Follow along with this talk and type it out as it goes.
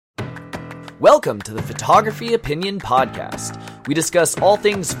Welcome to the Photography Opinion Podcast. We discuss all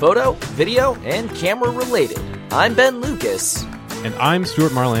things photo, video, and camera related. I'm Ben Lucas. And I'm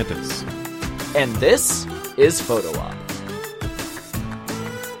Stuart Marlantis. And this is Photo Op.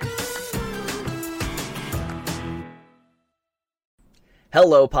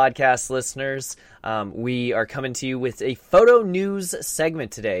 Hello, podcast listeners. We are coming to you with a photo news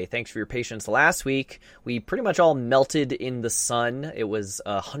segment today. Thanks for your patience. Last week, we pretty much all melted in the sun. It was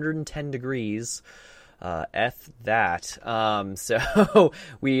 110 degrees. F that. So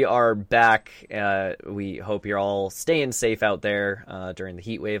we are back. We hope you're all staying safe out there during the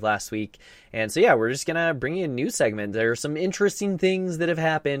heat wave last week. And so, yeah, we're just going to bring you a new segment. There are some interesting things that have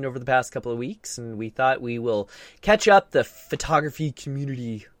happened over the past couple of weeks, and we thought we will catch up the photography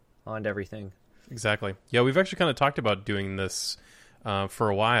community on everything. Exactly. Yeah, we've actually kind of talked about doing this for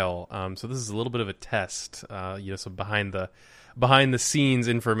a while. So this is a little bit of a test, so behind the scenes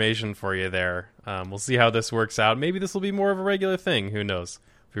information for you there. We'll see how this works out. Maybe this will be more of a regular thing. Who knows?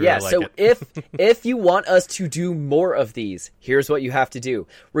 Yeah, really so if you want us to do more of these, here's what you have to do.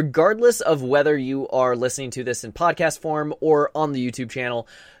 Regardless of whether you are listening to this in podcast form or on the YouTube channel,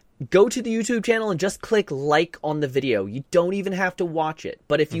 go to the YouTube channel and just click like on the video. You don't even have to watch it.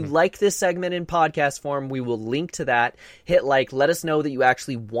 But if you like this segment in podcast form, we will link to that. Hit like, let us know that you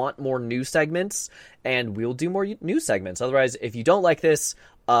actually want more new segments, and we'll do more new segments. Otherwise, if you don't like this,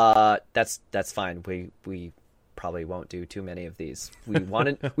 that's fine. We probably won't do too many of these. We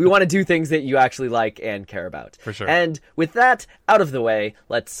want to do things that you actually like and care about. For sure. And with that out of the way,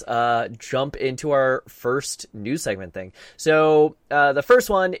 let's jump into our first news segment thing. So the first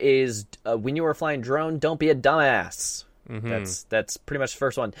one is when you are flying drone, don't be a dumbass. That's pretty much the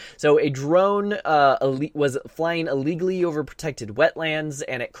first one. So a drone was flying illegally over protected wetlands,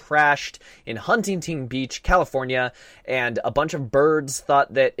 and it crashed in Huntington Beach, California, and a bunch of birds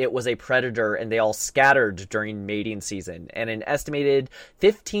thought that it was a predator, and they all scattered during mating season. And an estimated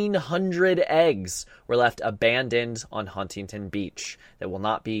 1,500 eggs were left abandoned on Huntington Beach that will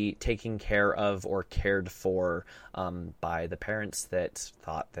not be taken care of or cared for by the parents that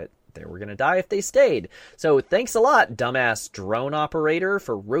thought that they were going to die if they stayed. So thanks a lot, dumbass drone operator,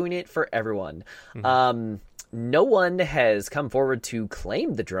 for ruining it for everyone. No one has come forward to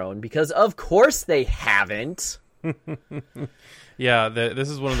claim the drone because, of course, they haven't. Yeah, this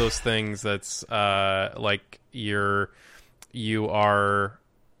is one of those things that's like you are.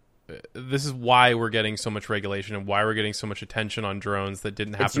 This is why we're getting so much regulation and why we're getting so much attention on drones that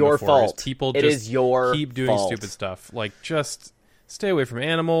didn't happen before. It's your fault. People it just is your keep doing fault. Stupid stuff. Like, just stay away from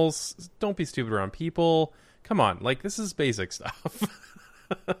animals. Don't be stupid around people. Come on. Like, this is basic stuff.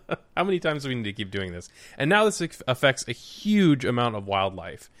 How many times do we need to keep doing this? And now this affects a huge amount of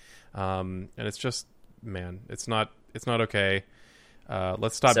wildlife. And it's just, man, it's not okay.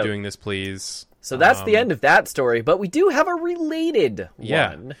 Let's stop doing this, please. So that's the end of that story, but we do have a related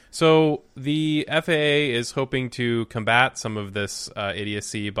one. So the FAA is hoping to combat some of this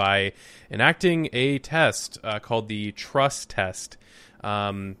idiocy by enacting a test called the TRUST test,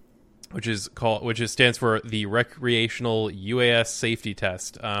 which stands for the Recreational UAS Safety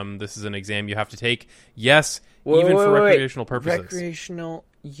Test. This is an exam you have to take. Yes, even for recreational purposes. Recreational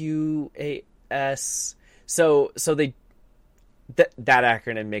UAS. So they that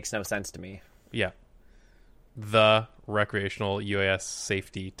acronym makes no sense to me. Yeah. The Recreational UAS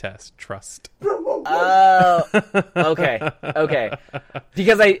Safety Test, TRUST. Oh, okay.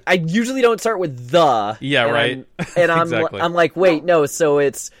 Because I usually don't start with the. Yeah, right. Exactly. I'm like, wait, no. So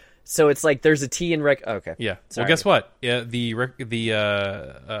it's like there's a T in rec. Okay. Yeah. Sorry. Well, guess what? Yeah, the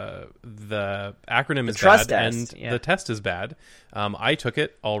acronym is TRUST bad, test, and the test is bad. I took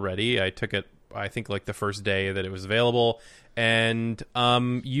it already. I took it, I think, like the first day that it was available. And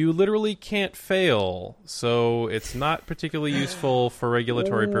you literally can't fail, so it's not particularly useful for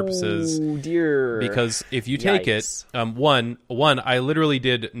regulatory purposes. Oh dear! Because if you take it, one, I literally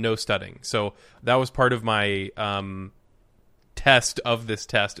did no studying, so that was part of my test of this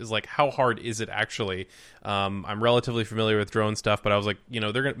test. Is like, how hard is it actually? I'm relatively familiar with drone stuff, but I was like,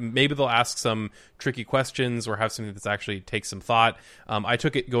 maybe they'll ask some tricky questions or have something that's actually takes some thought. I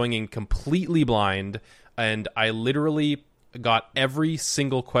took it going in completely blind, and I literally got every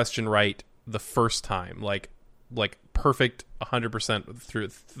single question right the first time, like perfect 100% through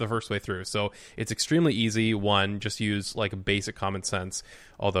the first way through. So it's extremely easy. One, just use like basic common sense,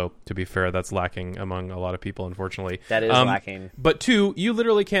 although to be fair, that's lacking among a lot of people, unfortunately. That is lacking. But two, you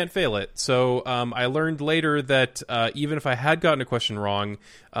literally can't fail it. So I learned later that even if I had gotten a question wrong,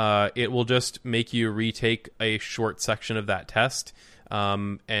 it will just make you retake a short section of that test,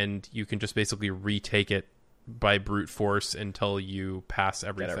 and you can just basically retake it by brute force until you pass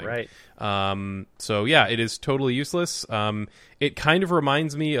everything. Get it right. So yeah, it is totally useless. It kind of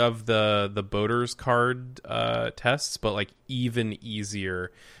reminds me of the boater's card tests, but like even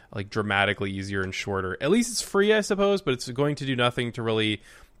easier, like dramatically easier and shorter. At least it's free, I suppose, but it's going to do nothing to really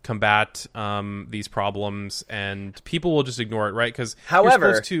combat these problems, and people will just ignore it, right? Because you're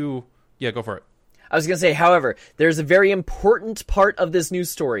supposed to... Yeah, go for it. I was going to say, however, there's a very important part of this news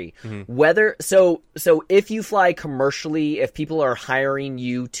story. Whether so if you fly commercially, if people are hiring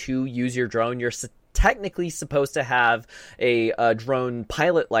you to use your drone, you're technically supposed to have a drone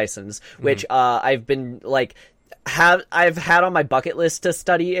pilot license, which I've been like I've had on my bucket list to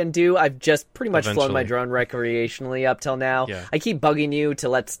study and do. I've just pretty much flown my drone recreationally up till now. Yeah. I keep bugging you to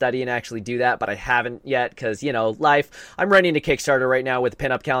let's study and actually do that, but I haven't yet because, life. I'm running a Kickstarter right now with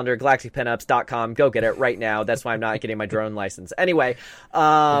pinup calendar, galacticpinups.com. Go get it right now. That's why I'm not getting my drone license. Anyway.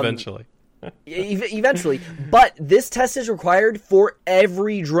 Eventually. Eventually. But this test is required for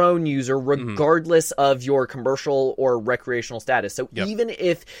every drone user, regardless of your commercial or recreational status. So even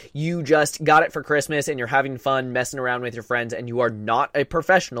if you just got it for Christmas and you're having fun messing around with your friends and you are not a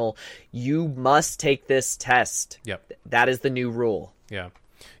professional, you must take this test. Yep. That is the new rule.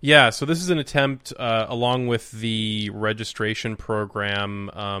 Yeah, so this is an attempt, along with the registration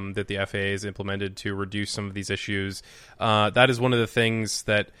program that the FAA has implemented to reduce some of these issues. That is one of the things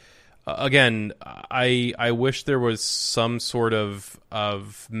that... Again, I wish there was some sort of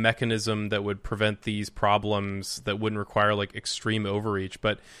mechanism that would prevent these problems that wouldn't require like extreme overreach.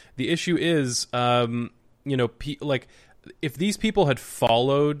 But the issue is, like if these people had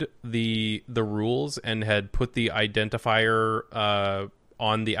followed the rules and had put the identifier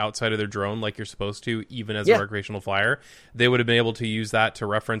on the outside of their drone like you're supposed to, even as a recreational flyer, they would have been able to use that to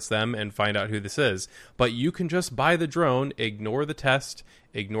reference them and find out who this is. But you can just buy the drone, ignore the test,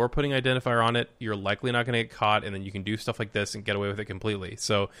 ignore putting identifier on it. You're likely not going to get caught, and then you can do stuff like this and get away with it completely.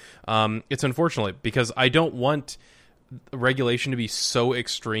 So it's unfortunate because I don't want regulation to be so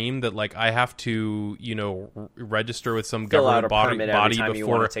extreme that like I have to register with some government body before you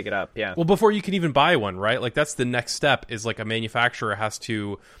want to take it up. Well, before you can even buy one, right? Like that's the next step, is like a manufacturer has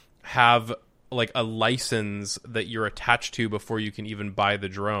to have like a license that you're attached to before you can even buy the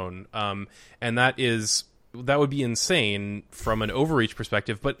drone, and that would be insane from an overreach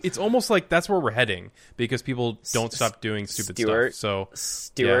perspective, but it's almost like that's where we're heading because people don't stop doing stupid stuff. So,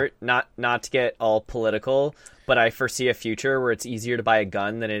 Stuart, not to get all political, but I foresee a future where it's easier to buy a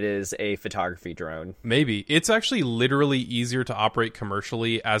gun than it is a photography drone. Maybe. It's actually literally easier to operate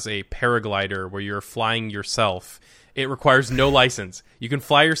commercially as a paraglider where you're flying yourself. It requires no license. You can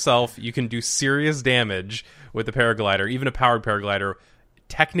fly yourself. You can do serious damage with a paraglider, even a powered paraglider.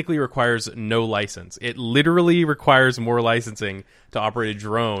 Technically requires no license. It literally requires more licensing to operate a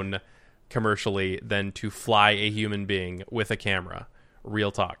drone commercially than to fly a human being with a camera.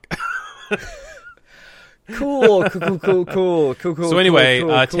 Real talk. Cool. So anyway,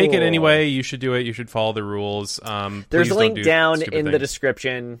 take it anyway. You should do it. You should follow the rules. There's a link down in the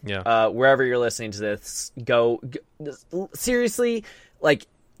description. Wherever you're listening to this, go seriously, like,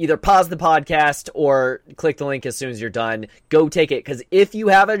 either pause the podcast or click the link as soon as you're done. Go take it, because if you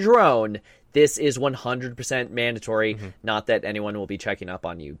have a drone, this is 100% mandatory. Not that anyone will be checking up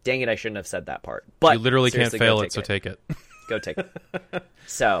on you. Dang it, I shouldn't have said that part. But you literally can't fail it, so take it. Go take it.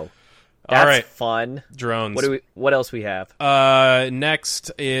 So, that's all right. Fun. Drones. What else we have?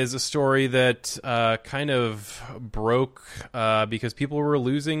 Next is a story that kind of broke because people were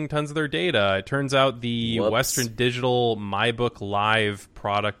losing tons of their data. It turns out the Western Digital MyBook Live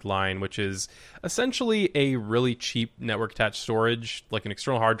product line, which is essentially a really cheap network attached storage, like an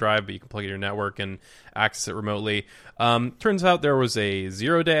external hard drive, but you can plug it in your network and access it remotely. Turns out there was a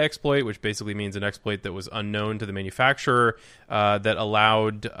zero-day exploit, which basically means an exploit that was unknown to the manufacturer that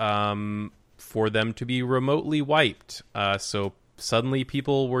allowed for them to be remotely wiped. So suddenly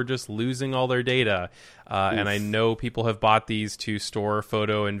people were just losing all their data. And I know people have bought these to store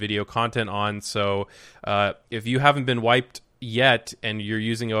photo and video content on. So if you haven't been wiped yet and you're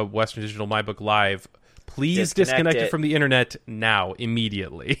using a Western Digital MyBook Live, please disconnect it from the internet now,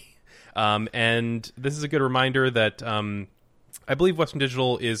 immediately. And this is a good reminder that I believe Western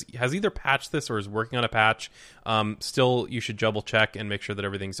Digital has either patched this or is working on a patch. Still, you should double check and make sure that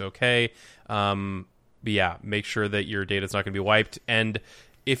everything's okay. But yeah, make sure that your data is not going to be wiped. And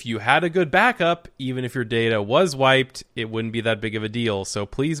if you had a good backup, even if your data was wiped, it wouldn't be that big of a deal. So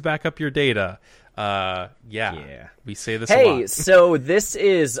please back up your data. Yeah. We say this a lot. So this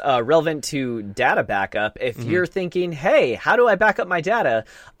is relevant to data backup. If you're thinking, hey, how do I back up my data?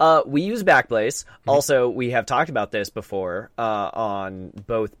 We use Backblaze. Also, we have talked about this before on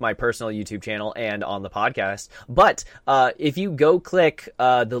both my personal YouTube channel and on the podcast. But if you go click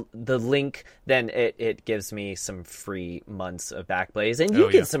the link, then it gives me some free months of Backblaze, and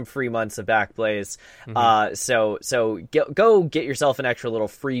you get some free months of Backblaze. So go get yourself an extra little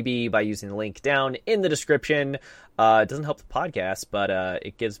freebie by using the link down in the description. It doesn't help the podcast, but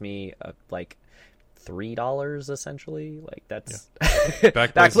it gives me like $3 essentially. Like that's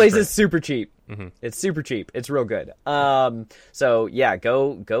Backblaze is super cheap. It's super cheap. It's real good. So yeah,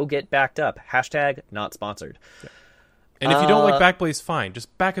 go get backed up. # not sponsored. And if you don't like Backblaze, fine.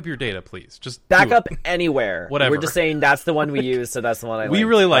 Just back up your data, please. Just back up anywhere. Whatever. We're just saying that's the one we use, so that's the one I like. We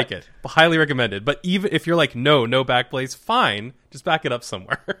really like it. Highly recommended. But even if you're like, no Backblaze, fine. Just back it up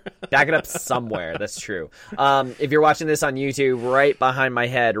somewhere. Back it up somewhere. That's true. If you're watching this on YouTube, right behind my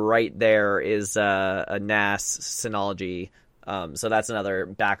head, right there is a NAS Synology. So that's another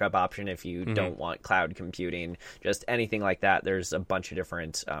backup option if you don't want cloud computing, just anything like that. There's a bunch of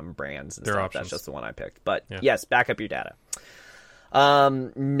different brands and stuff. Options. That's just the one I picked. But yes, back up your data.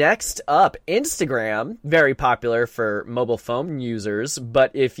 Next up, Instagram, very popular for mobile phone users.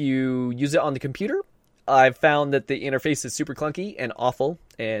 But if you use it on the computer, I've found that the interface is super clunky and awful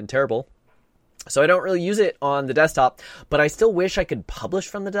and terrible. So I don't really use it on the desktop, but I still wish I could publish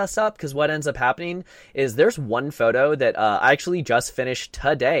from the desktop, because what ends up happening is there's one photo that I actually just finished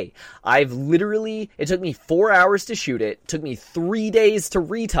today. It took me 4 hours to shoot it, took me 3 days to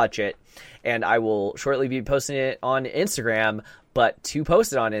retouch it, and I will shortly be posting it on Instagram. But to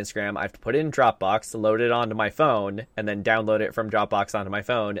post it on Instagram, I have to put it in Dropbox, load it onto my phone, and then download it from Dropbox onto my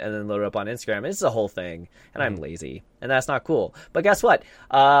phone, and then load it up on Instagram. It's a whole thing, and I'm lazy, and that's not cool. But guess what?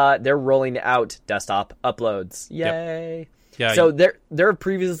 They're rolling out desktop uploads. Yay! Yep. Yeah. So there have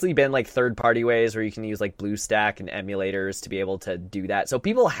previously been like third-party ways where you can use like BlueStack and emulators to be able to do that. So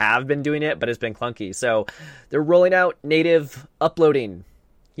people have been doing it, but it's been clunky. So they're rolling out native uploading.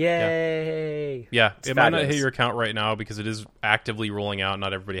 Yay! Yeah, it might not hit your account right now because it is actively rolling out.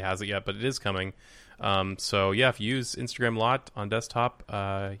 Not everybody has it yet, but it is coming. So yeah, if you use Instagram a lot on desktop,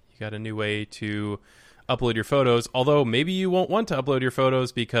 you got a new way to upload your photos. Although maybe you won't want to upload your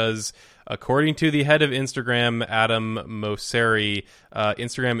photos because, according to the head of Instagram, Adam Mosseri,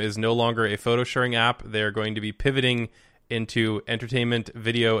 Instagram is no longer a photo sharing app. They're going to be pivoting into entertainment,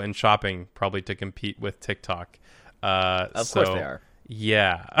 video, and shopping, probably to compete with TikTok. Of course they are.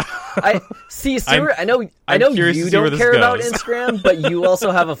 Yeah. I see, Stuart. I know you don't care about Instagram, but you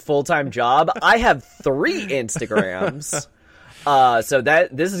also have a full-time job. I have 3 Instagrams. So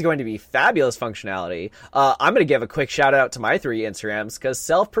this is going to be fabulous functionality. I'm going to give a quick shout out to my 3 Instagrams because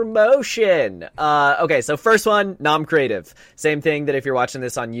self-promotion. Okay, so first one, Nom Creative. Same thing that if you're watching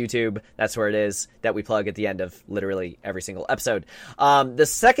this on YouTube, that's where it is, that we plug at the end of literally every single episode. The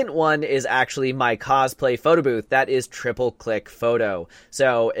second one is actually my cosplay photo booth. That is Triple Click Photo.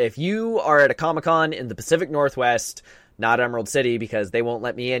 So if you are at a Comic-Con in the Pacific Northwest, not Emerald City because they won't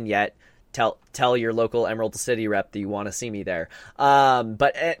let me in yet, Tell your local Emerald City rep that you want to see me there.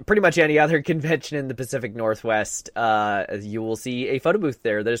 But pretty much any other convention in the Pacific Northwest, you will see a photo booth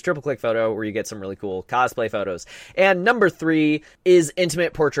there that is Triple Click Photo, where you get some really cool cosplay photos. And number 3 is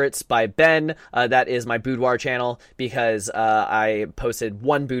Intimate Portraits by Ben. That is my boudoir channel because I posted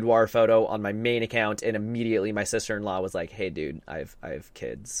one boudoir photo on my main account, and immediately my sister-in-law was like, "Hey, dude, I have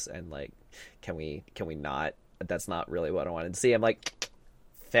kids, and like, can we not? That's not really what I wanted to see." I'm like,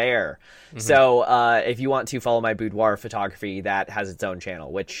 fair. So if you want to follow my boudoir photography, that has its own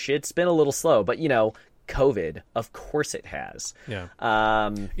channel, which it's been a little slow, but COVID, of course it has. Yeah. I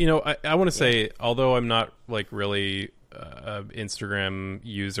want to say, although I'm not like really an Instagram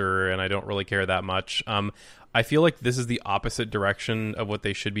user and I don't really care that much, I feel like this is the opposite direction of what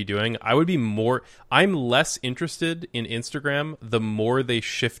they should be doing. I'm less interested in Instagram the more they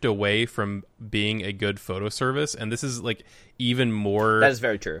shift away from being a good photo service. And this is like even more, that is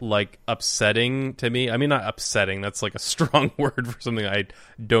very true, like upsetting to me. I mean, not upsetting, that's like a strong word for something I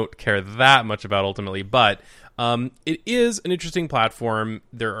don't care that much about ultimately, but it is an interesting platform.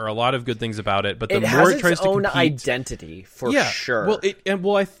 There are a lot of good things about it, but the more it tries to compete, identity for sure.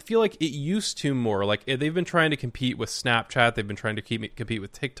 Well, I feel like it used to more. Like they've been trying to compete with Snapchat, they've been trying to compete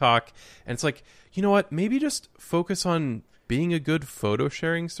with TikTok, and it's like, you know what? Maybe just focus on being a good photo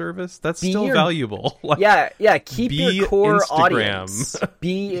sharing service. That's still valuable. Like, keep your core Instagram. Audience.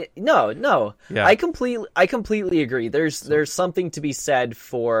 No. Yeah. I completely agree. There's something to be said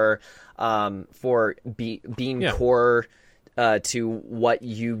for being core to what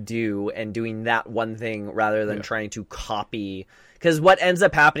you do and doing that one thing rather than trying to copy. Because what ends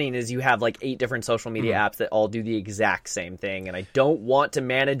up happening is you have like 8 different social media apps that all do the exact same thing, and I don't want to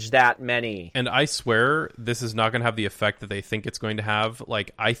manage that many. And I swear this is not going to have the effect that they think it's going to have.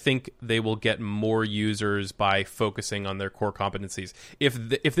 Like, I think they will get more users by focusing on their core competencies. If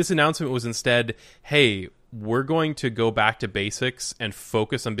this announcement was instead, hey, we're going to go back to basics and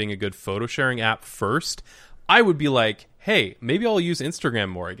focus on being a good photo sharing app first, I would be like, hey, maybe I'll use Instagram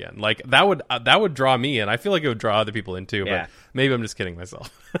more again. Like, that would draw me in. I feel like it would draw other people in too, but maybe I'm just kidding myself.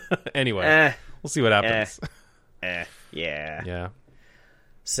 Anyway, we'll see what happens. Yeah. Yeah.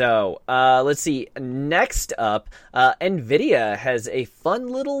 So, let's see. Next up, NVIDIA has a fun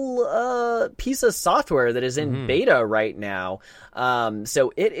little piece of software that is in beta right now.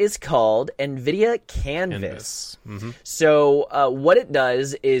 So it is called NVIDIA Canvas. So what it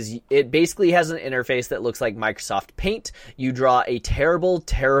does is it basically has an interface that looks like Microsoft Paint. You draw a terrible,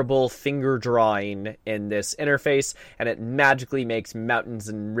 terrible finger drawing in this interface, and it magically makes mountains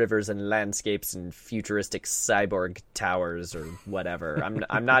and rivers and landscapes and futuristic cyborg towers or whatever.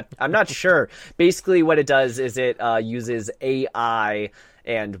 I'm not sure. Basically, what it does is it uses AI,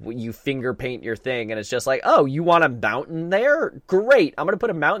 and you finger paint your thing, and it's just like, oh, you want a mountain there? Great, I'm gonna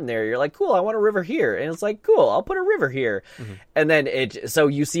put a mountain there. You're like, cool, I want a river here, and it's like, cool, I'll put a river here. And then so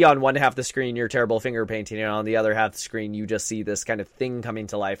you see on one half of the screen your terrible finger painting, and on the other half of the screen you just see this kind of thing coming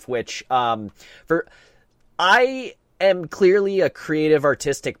to life. Which I am clearly a creative,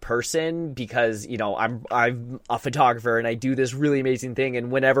 artistic person because, you know, I'm a photographer and I do this really amazing thing.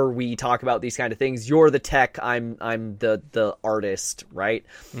 And whenever we talk about these kind of things, you're the tech, I'm the artist, right?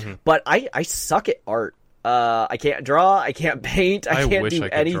 But I suck at art. I can't draw, I can't paint, I can't do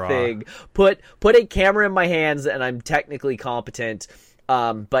anything. Put a camera in my hands and I'm technically competent.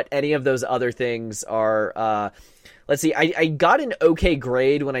 But any of those other things are, let's see, I got an okay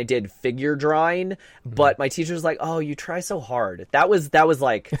grade when I did figure drawing, but my teacher was like, oh, you try so hard. That was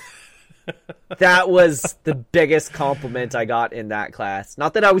like, that was the biggest compliment I got in that class.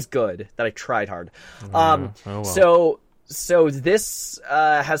 Not that I was good, that I tried hard. So this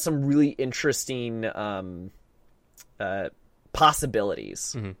has some really interesting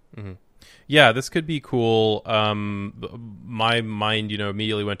possibilities. Yeah, this could be cool. My mind,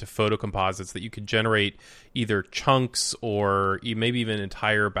 immediately went to photo composites, that you could generate either chunks or maybe even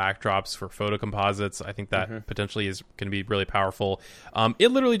entire backdrops for photo composites. I think that potentially is going to be really powerful. It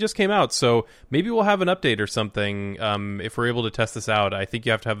literally just came out, so maybe we'll have an update or something if we're able to test this out. I think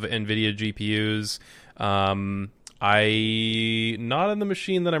you have to have NVIDIA GPUs. Not on the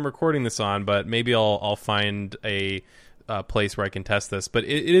machine that I'm recording this on, but maybe I'll find a place where I can test this. But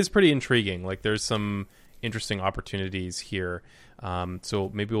it is pretty intriguing. Like, there's some interesting opportunities here.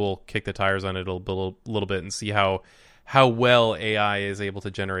 So maybe we'll kick the tires on it a little bit and see how well AI is able to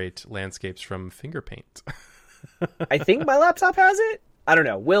generate landscapes from finger paint. I think my laptop has it. I don't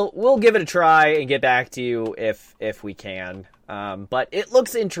know. We'll give it a try and get back to you if we can. But it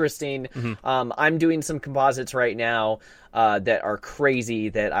looks interesting. I'm doing some composites right now that are crazy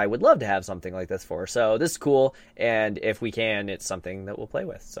that I would love to have something like this for. So this is cool, and if we can, it's something that we'll play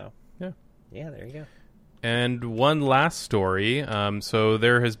with. So yeah, there you go. And one last story. So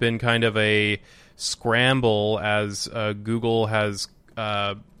there has been kind of a scramble as Google has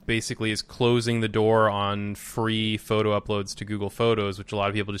basically is closing the door on free photo uploads to Google Photos, which a lot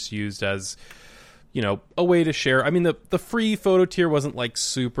of people just used as, a way to share. I mean, the free photo tier wasn't like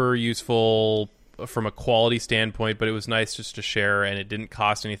super useful from a quality standpoint, but it was nice just to share, and it didn't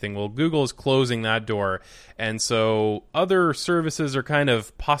cost anything. Well, Google is closing that door, and so other services are kind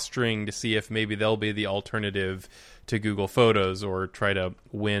of posturing to see if maybe they'll be the alternative to Google Photos or try to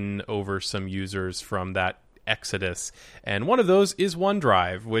win over some users from that exodus. And one of those is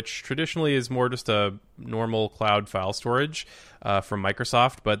OneDrive, which traditionally is more just a normal cloud file storage from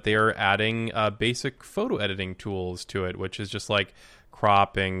Microsoft, but they're adding basic photo editing tools to it, which is just like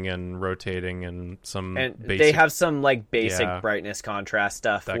cropping and rotating and some basic, they have some like basic brightness contrast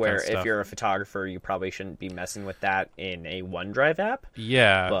stuff where if you're a photographer, you probably shouldn't be messing with that in a OneDrive app.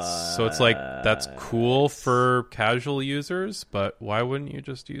 So it's like, that's cool for casual users, but why wouldn't you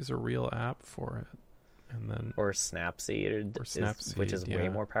just use a real app for it? And then Snapseed, which is way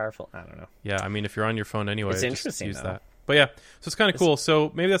more powerful. I don't know. Yeah, I mean, if you're on your phone anyway, it's interesting. Use that. But yeah, so it's kind of cool.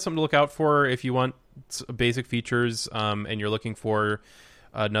 So maybe that's something to look out for if you want basic features and you're looking for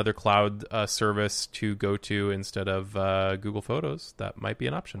another cloud service to go to instead of Google Photos. That might be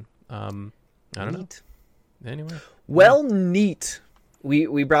an option. I don't know. Anyway. Well, neat.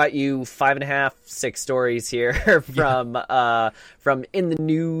 we brought you 5.5, 6 stories here from in the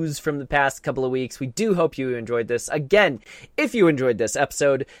news from the past couple of weeks. We do hope you enjoyed this. Again, if you enjoyed this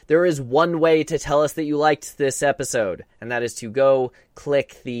episode, there is one way to tell us that you liked this episode, and that is to go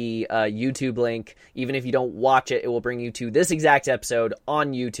click the YouTube link. Even if you don't watch it, it will bring you to this exact episode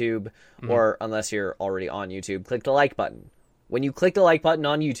on YouTube, or unless you're already on YouTube, click the like button. When you click the like button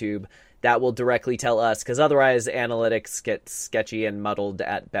on YouTube, that will directly tell us, because otherwise analytics get sketchy and muddled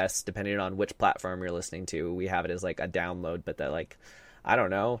at best, depending on which platform you're listening to. We have it as like a download, but that like, I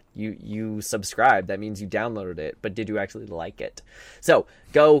don't know, you subscribed. That means you downloaded it, but did you actually like it? So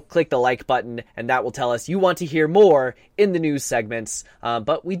go click the like button, and that will tell us you want to hear more in the news segments.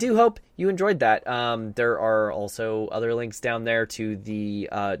 But we do hope you enjoyed that. There are also other links down there to the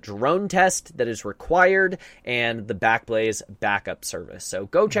drone test that is required and the Backblaze backup service. So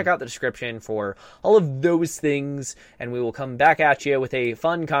go check out the description for all of those things, and we will come back at you with a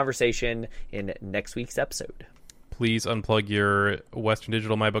fun conversation in next week's episode. Please unplug your Western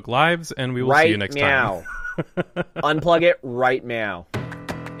Digital MyBook Lives, and we will see you next time. Unplug it right now.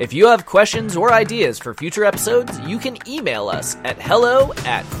 If you have questions or ideas for future episodes, you can email us at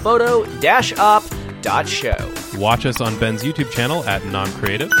hello@photo-op.show. Watch us on Ben's YouTube channel at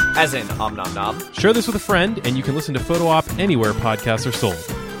NomCreative. As in Om Nom Nom. Share this with a friend, and you can listen to Photo Op anywhere podcasts are sold.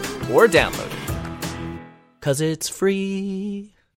 Or download it. 'Cause it's free.